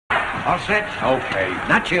All set? Okay.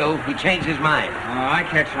 Not you. He changed his mind. I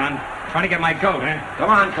catch on. Trying to get my goat, eh? Come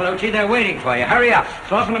on, Colucci. They're waiting for you. Hurry up.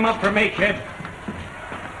 Soften them up for me, kid.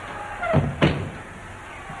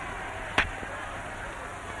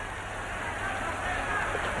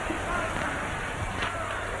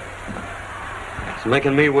 He's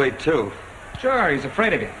making me wait, too. Sure, he's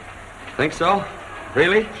afraid of you. Think so?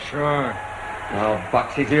 Really? Sure. I'll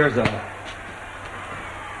box his ears off.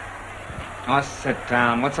 Oh, sit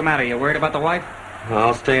down. What's the matter? You worried about the wife?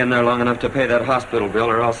 I'll stay in there long enough to pay that hospital bill,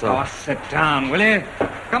 or else I'll... Oh, sit down, will you?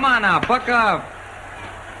 Come on now, buck up.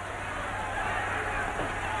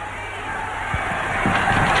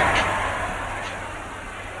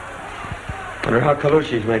 Wonder how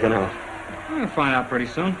Colucci's making out. We'll find out pretty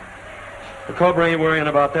soon. The Cobra ain't worrying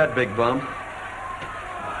about that big bum.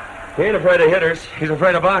 He ain't afraid of hitters. He's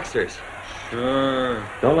afraid of boxers. Sure.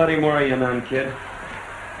 Don't let him worry you none, kid.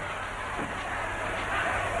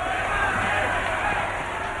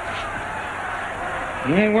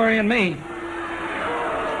 He ain't worrying me.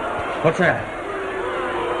 What's that?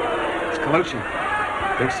 It's Colucci.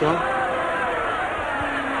 Think so?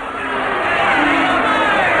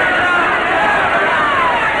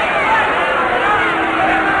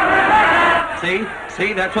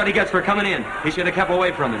 See? That's what he gets for coming in. He should have kept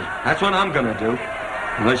away from him. That's what I'm gonna do.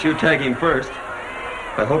 Unless you tag him first.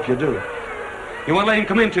 I hope you do. You won't let him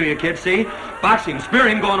come into you, kid, see? Box him, spear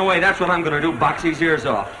him going away. That's what I'm gonna do. Box his ears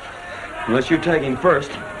off. Unless you tag him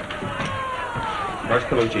first. Where's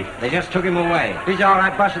Colucci? They just took him away. He's all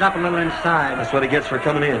right. Busted up a little inside. That's what he gets for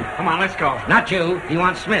coming in. Come on, let's go. Not you. He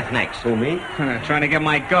wants Smith next. Who, me? Trying to get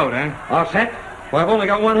my goat, huh? All set? Well, I've only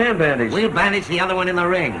got one hand bandage. We'll bandage the other one in the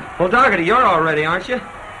ring. Well, Doggedy, you're all ready, aren't you?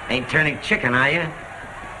 Ain't turning chicken, are you?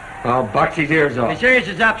 I'll box his ears off. His ears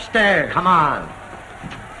is upstairs. Come on.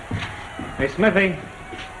 Hey, Smithy,